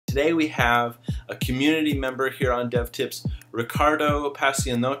Today we have a community member here on DevTips, Riccardo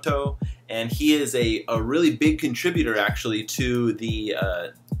Passionotto, and he is a really big contributor actually to the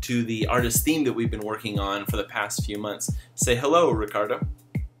artist theme that we've been working on for the past few months. Say hello, Riccardo.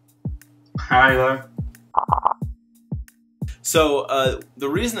 Hi there. So the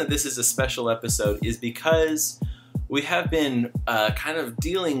reason that this is a special episode is because we have been kind of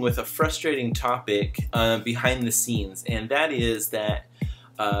dealing with a frustrating topic behind the scenes, and that is that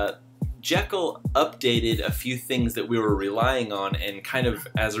Jekyll updated a few things that we were relying on, and kind of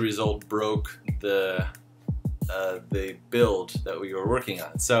as a result broke the build that we were working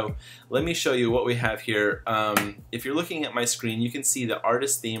on. So let me show you what we have here. If you're looking at my screen, you can see the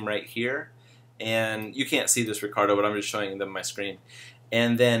artist theme right here, and you can't see this, Riccardo, but I'm just showing them my screen.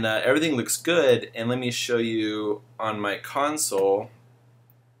 And then everything looks good, and let me show you on my console,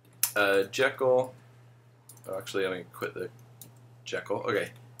 Jekyll, oh, actually let me quit the Jekyll,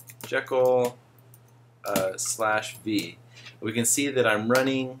 okay, Jekyll /v. We can see that I'm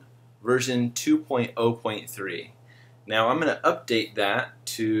running version 2.0.3. Now I'm going to update that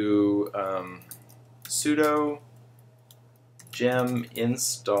to sudo gem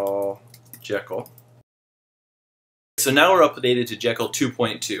install Jekyll. So now we're updated to Jekyll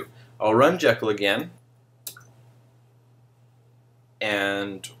 2.2. I'll run Jekyll again,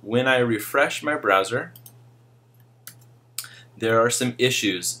 and when I refresh my browser, there are some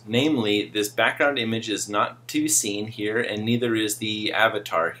issues. Namely, this background image is not to be seen here, and neither is the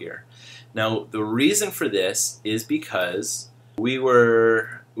avatar here. Now, the reason for this is because we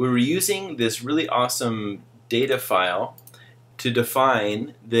were using this really awesome data file to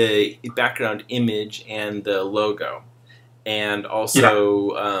define the background image and the logo, and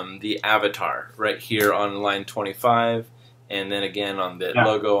also the avatar right here on line 25, and then again on the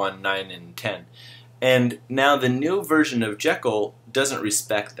logo on 9 and 10. And now the new version of Jekyll doesn't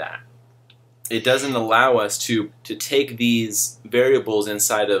respect that. It doesn't allow us to take these variables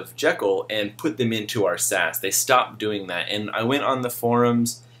inside of Jekyll and put them into our Sass. They stopped doing that. And I went on the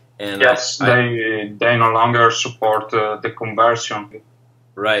forums, and yes, they no longer support the conversion.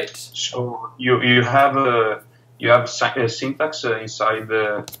 Right. So you have a syntax inside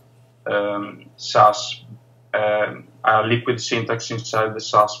the Sass, a liquid syntax inside the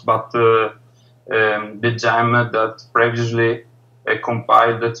Sass, but the gem that previously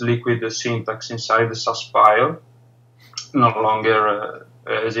compiled that liquid syntax inside the Sass file no longer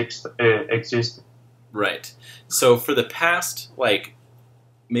exists. Right. So for the past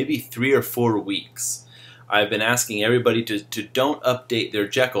maybe 3 or 4 weeks, I've been asking everybody to don't update their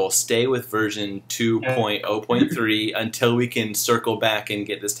Jekyll, stay with version 2.0.3 until we can circle back and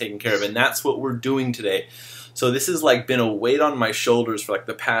get this taken care of, and that's what we're doing today. So this has been a weight on my shoulders for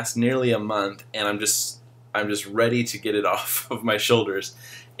the past nearly a month, and I'm just ready to get it off of my shoulders.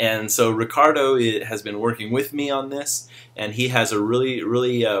 And so Riccardo has been working with me on this, and he has a really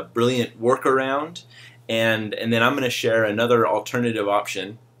brilliant workaround, and then I'm going to share another alternative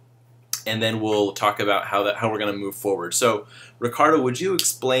option, and then we'll talk about how we're going to move forward. So Riccardo, would you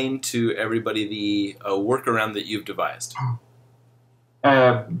explain to everybody the workaround that you've devised?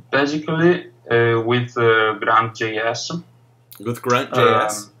 Basically, with Grunt.js. With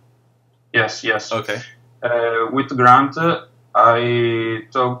Grunt.js? Yes. Okay. With Grunt, I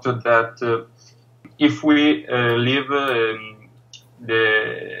thought that if we leave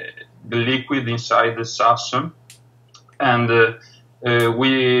the liquid inside the Sass, and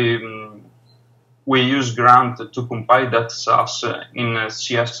we use Grunt to compile that Sass in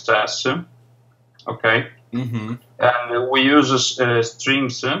CSS, okay? Mm-hmm. And we use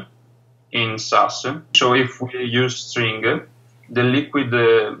strings in Sass. So if we use string, the liquid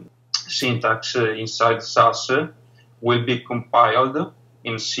syntax inside Sass will be compiled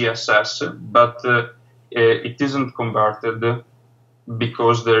in CSS, but it isn't converted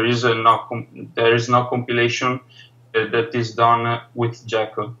because there is no compilation that is done with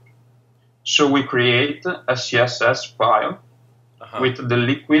Jekyll. So we create a CSS file with the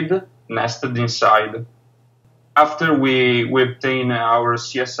liquid nested inside. After we obtain our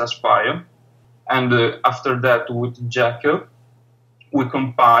CSS file, and after that with Jekyll, we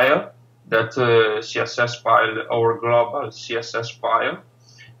compile that CSS file, our global CSS file,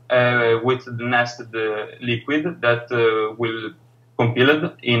 with the nested liquid that will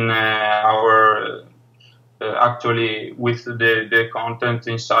compiled in our actually with the content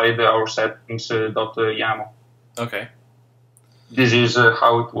inside our settings.yaml. Okay. This is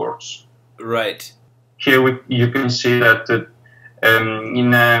how it works. Right. Here you can see that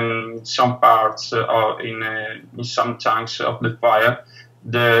in some parts or in some chunks of the file,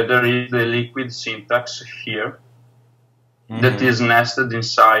 there is the liquid syntax here. that is nested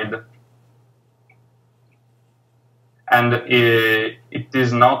inside. And it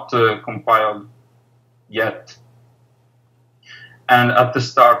is not compiled yet. And at the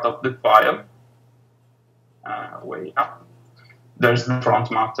start of the file, way up, there's the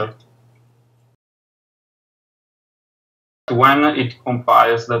front matter. When it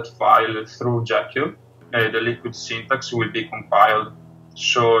compiles that file through Jekyll, the liquid syntax will be compiled.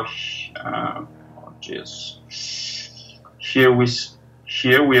 So, here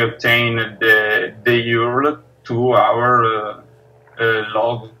we obtain the URL to our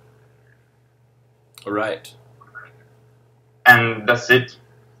log. All right. And that's it.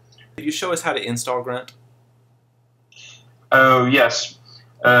 Could you show us how to install Grunt? Yes.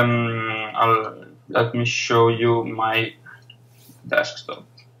 Let me show you my desktop.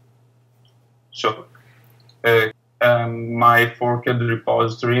 So, my forked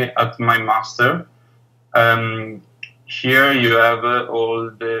repository at my master. Here you have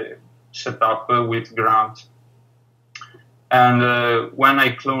all the setup with Grunt. And when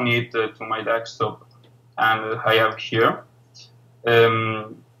I clone it to my desktop, and I have here,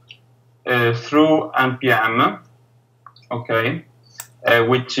 through npm, okay,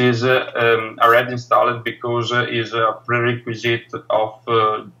 which is already installed because is a prerequisite of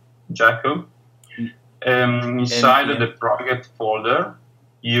Jekyll. Inside the project folder,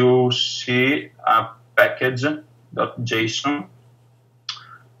 you see a package.json,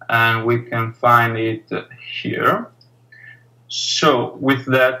 and we can find it here. So with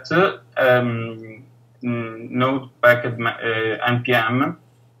that, node package npm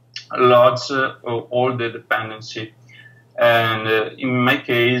loads all the dependency. And in my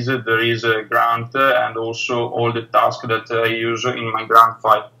case, there is a Grunt and also all the tasks that I use in my Grunt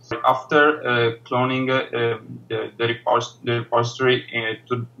file. After cloning the repository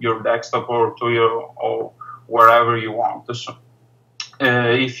to your desktop or to or wherever you want, so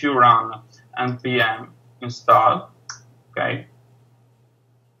if you run npm install, okay,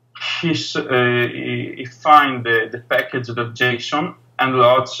 he finds the package.json and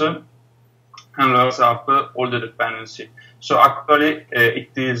loads up all the dependency. So actually, it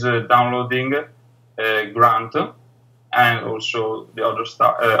is downloading Grunt and also the other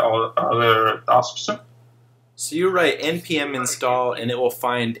tasks. So you write npm install, and it will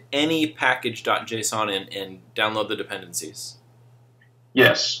find any package.json and download the dependencies.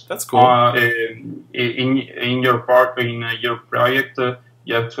 Yes, that's cool. In your project,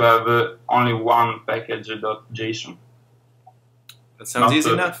 you have to have only one package.json. That sounds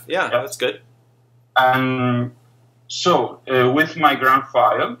easy enough. Yeah, that's good. And so with my Grunt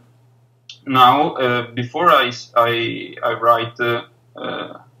file, now before I write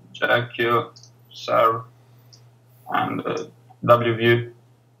Jekyll serve and wview,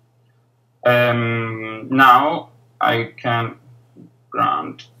 now I can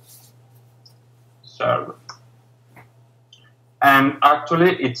Grunt server, and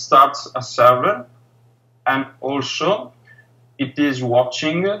actually it starts a server, and also it is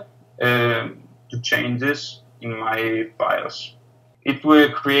watching the changes in my files. It will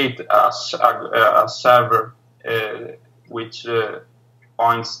create a server which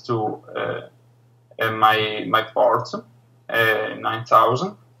points to my port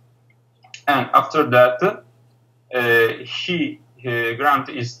 9000, and after that Grunt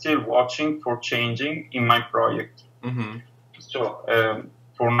is still watching for changing in my project. So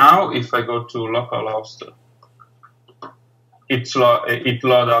for now, if I go to localhost, it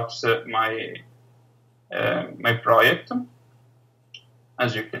loads up my project,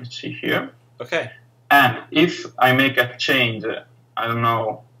 as you can see here. Okay. And if I make a change, I don't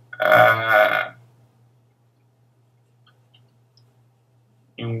know,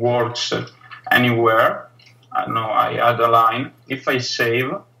 in works anywhere, I don't know, I add a line. If I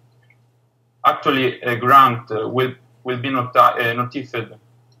save, actually Grunt will be notified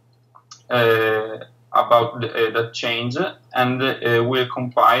about that change, and will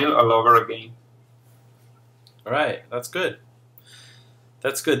compile all over again. All right, that's good.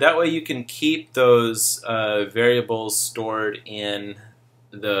 That's good. That way you can keep those variables stored in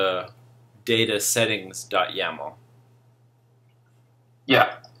the data settings.yaml.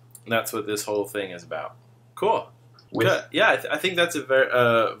 Yeah. That's what this whole thing is about. Cool. Good. Yeah, I think that's a very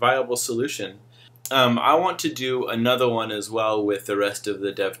viable solution. I want to do another one as well with the rest of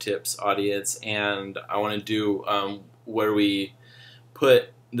the DevTips audience, and I want to do where we put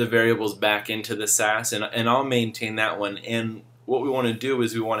the variables back into the SAS, and I'll maintain that one. And what we want to do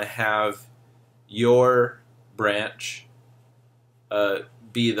is we want to have your branch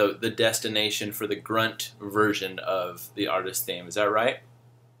be the destination for the Grunt version of the artist theme. Is that right?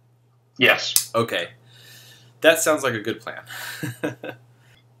 Yes. Okay. That sounds like a good plan.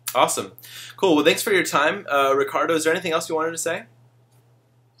 Awesome. Cool. Well, thanks for your time. Riccardo, is there anything else you wanted to say?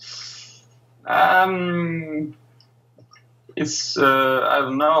 It's, I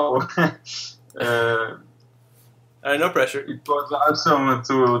don't know. No pressure. It was awesome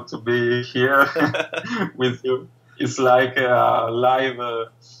to be here with you. It's like a live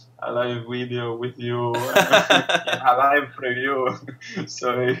video with you, a live preview.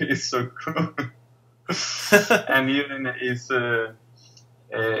 So it's so cool. And even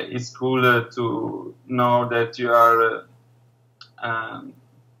it's cool to know that you are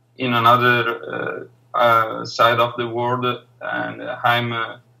in another side of the world, and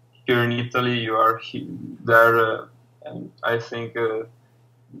I'm here in Italy. You are there, and I think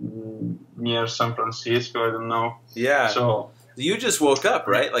near San Francisco. I don't know. Yeah. So you just woke up,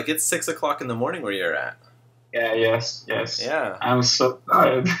 right? Like it's 6 o'clock in the morning where you're at. Yeah. Yes. Yeah. I'm so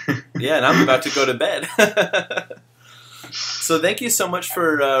tired. Yeah, and I'm about to go to bed. So thank you so much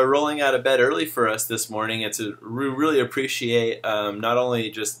for rolling out of bed early for us this morning. We really appreciate not only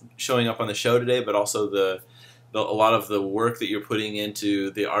just showing up on the show today, but also a lot of the work that you're putting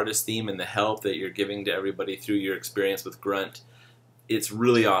into the artist theme and the help that you're giving to everybody through your experience with Grunt. It's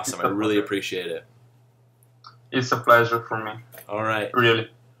really awesome. I really appreciate it. It's a pleasure for me. All right. Really.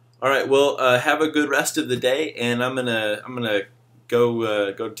 All right. Well, have a good rest of the day, and I'm gonna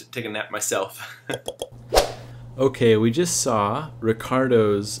go take a nap myself. Okay, we just saw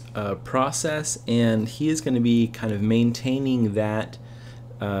Riccardo's process, and he is going to be kind of maintaining that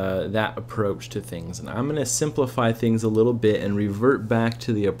approach to things. And I'm going to simplify things a little bit and revert back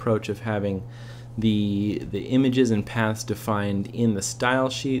to the approach of having the images and paths defined in the style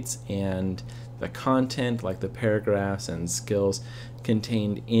sheets, and the content, like the paragraphs and skills,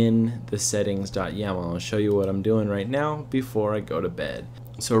 contained in the settings.yaml. I'll show you what I'm doing right now before I go to bed.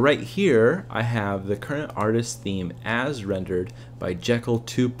 So right here I have the current artist theme as rendered by Jekyll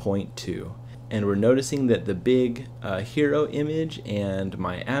 2.2, and we're noticing that the big hero image and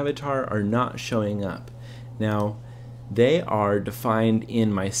my avatar are not showing up. Now they are defined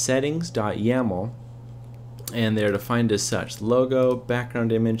in my settings.yaml, and they're defined as such: logo,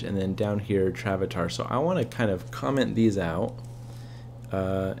 background image, and then down here Travatar. So I want to kind of comment these out,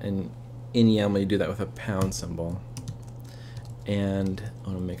 and in YAML you do that with a pound symbol. And I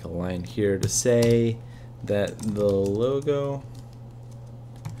want to make a line here to say that the logo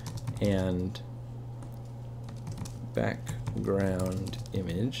and background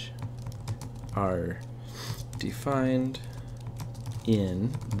image are defined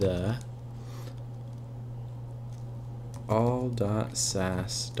in the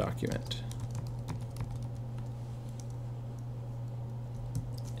all.sass document.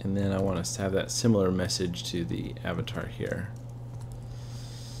 And then I want us to have that similar message to the avatar here.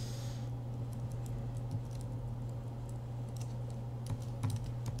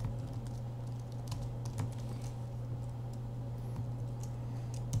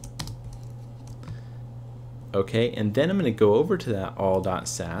 Okay, and then I'm going to go over to that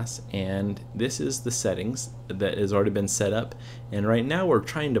all.sass, and this is the settings that has already been set up, and right now we're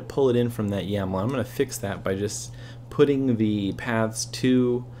trying to pull it in from that YAML. I'm going to fix that by just putting the paths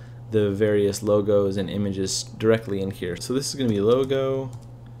to the various logos and images directly in here. So this is going to be logo.svg.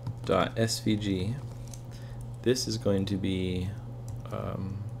 This is going to be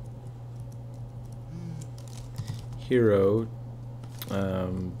hero,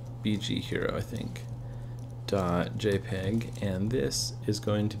 BG hero, I think, .jpeg, and this is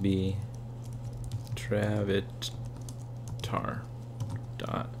going to be travatar.jpeg.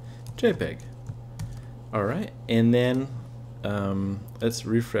 Alright, and then let's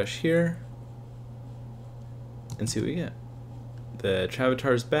refresh here and see what we get. The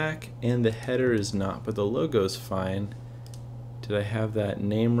Travatar is back and the header is not, but the logo is fine. Did I have that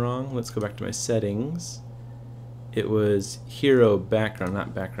name wrong? Let's go back to my settings. It was hero background,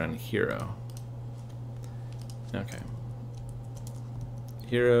 not background hero. Okay.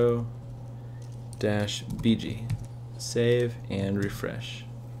 Hero-bg. Save and refresh.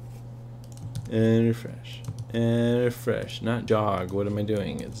 And refresh. And refresh. Not jog. What am I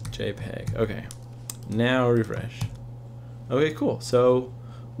doing? It's JPEG. Okay. Now refresh. Okay, cool. So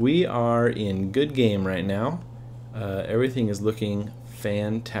we are in good game right now. Everything is looking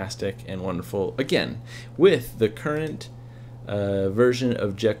fantastic and wonderful. Again, with the current version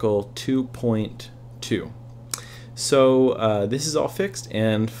of Jekyll 2.2. So this is all fixed,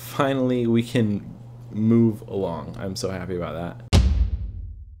 and finally we can move along. I'm so happy about that.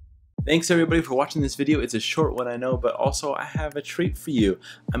 Thanks everybody for watching this video. It's a short one, I know, but also I have a treat for you.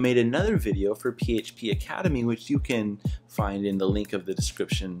 I made another video for PHP Academy, which you can find in the link of the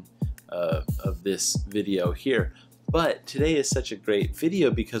description of this video here. But today is such a great video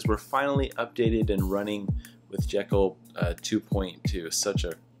because we're finally updated and running with Jekyll 2.2. Such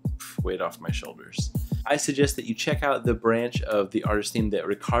a weight off my shoulders. I suggest that you check out the branch of the artist theme that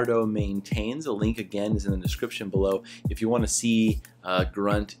Riccardo maintains. A link again is in the description below if you want to see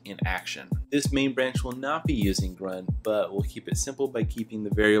Grunt in action. This main branch will not be using Grunt, but we'll keep it simple by keeping the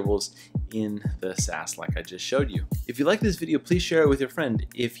variables in the Sass like I just showed you. If you like this video, please share it with your friend.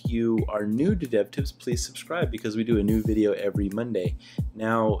 If you are new to DevTips, please subscribe because we do a new video every Monday.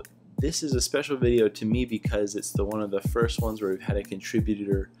 Now, this is a special video to me because it's one of the first ones where we've had a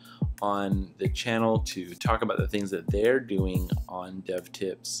contributor on the channel to talk about the things that they're doing on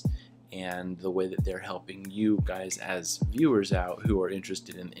DevTips and the way that they're helping you guys as viewers out who are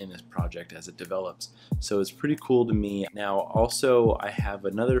interested in this project as it develops. So it's pretty cool to me. Now also I have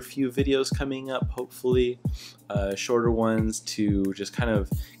another few videos coming up, hopefully shorter ones to just kind of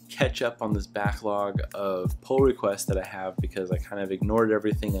catch up on this backlog of pull requests that I have because I kind of ignored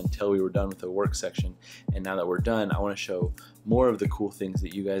everything until we were done with the work section, and now that we're done I want to show more of the cool things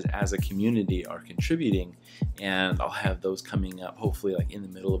that you guys as a community are contributing, and I'll have those coming up hopefully like in the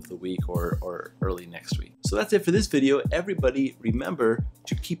middle of the week or early next week. So that's it for this video. Everybody remember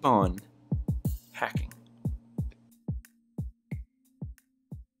to keep on hacking.